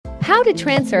How to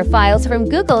transfer files from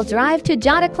Google Drive to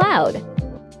Jottacloud.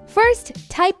 First,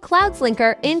 type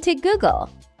CloudSlinker into Google.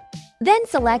 Then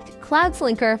select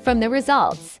CloudSlinker from the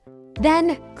results.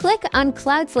 Then click on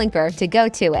CloudSlinker to go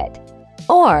to it.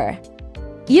 Or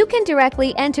you can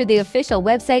directly enter the official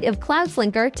website of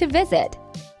CloudSlinker to visit.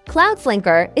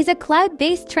 CloudSlinker is a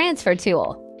cloud-based transfer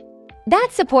tool that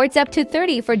supports up to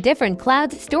 30 for different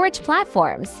cloud storage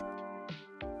platforms.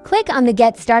 Click on the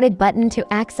Get Started button to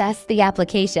access the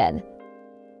application.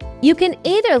 You can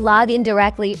either log in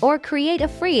directly or create a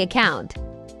free account.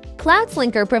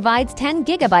 CloudSlinker provides 10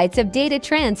 gigabytes of data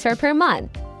transfer per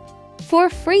month for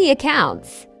free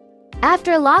accounts.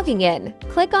 After logging in,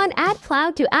 click on Add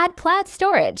Cloud to add cloud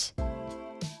storage.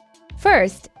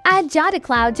 First, add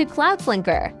Jottacloud to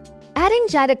CloudSlinker. Adding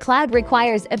Jottacloud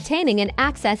requires obtaining an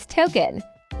access token.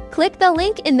 Click the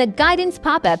link in the guidance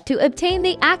pop-up to obtain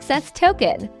the access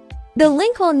token. The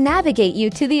link will navigate you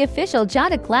to the official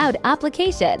Jottacloud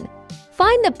application.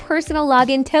 Find the personal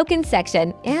login token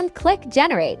section and click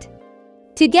Generate.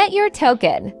 To get your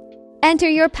token, enter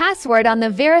your password on the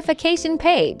verification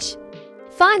page.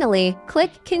 Finally,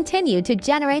 click Continue to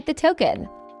generate the token.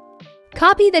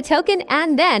 Copy the token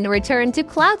and then return to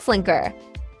CloudSlinker.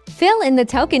 Fill in the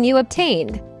token you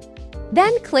obtained.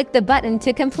 Then click the button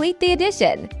to complete the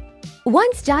addition.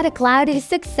 Once Jottacloud is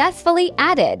successfully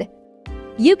added,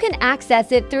 you can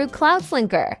access it through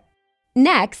CloudSlinker.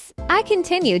 Next, I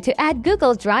continue to add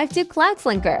Google Drive to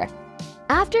CloudSlinker.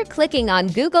 After clicking on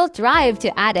Google Drive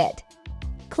to add it,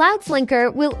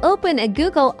 CloudSlinker will open a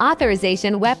Google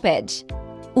authorization webpage.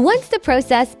 Once the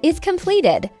process is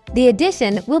completed, the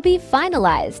addition will be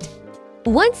finalized.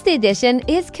 Once the addition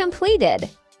is completed,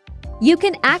 you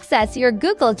can access your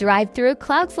Google Drive through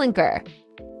CloudSlinker.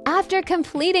 After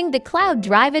completing the Cloud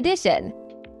Drive addition,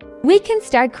 we can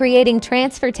start creating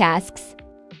transfer tasks.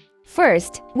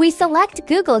 First, we select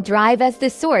Google Drive as the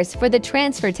source for the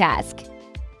transfer task.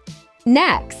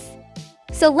 Next,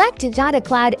 select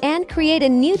Jottacloud and create a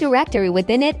new directory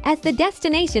within it as the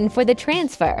destination for the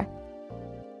transfer.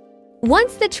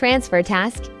 Once the transfer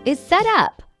task is set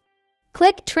up,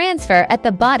 click Transfer at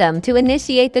the bottom to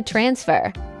initiate the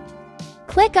transfer.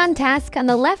 Click on Task on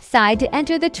the left side to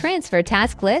enter the transfer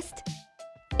task list.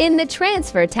 In the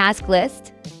transfer task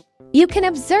list, you can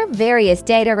observe various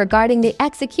data regarding the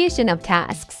execution of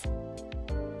tasks.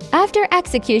 After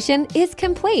execution is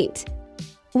complete,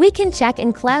 we can check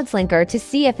in CloudSlinker to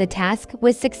see if the task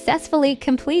was successfully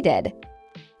completed.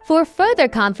 For further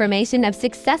confirmation of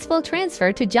successful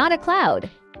transfer to Jottacloud,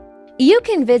 you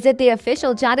can visit the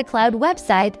official Jottacloud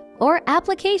website or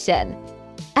application.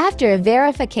 After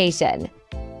verification,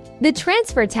 the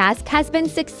transfer task has been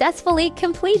successfully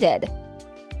completed.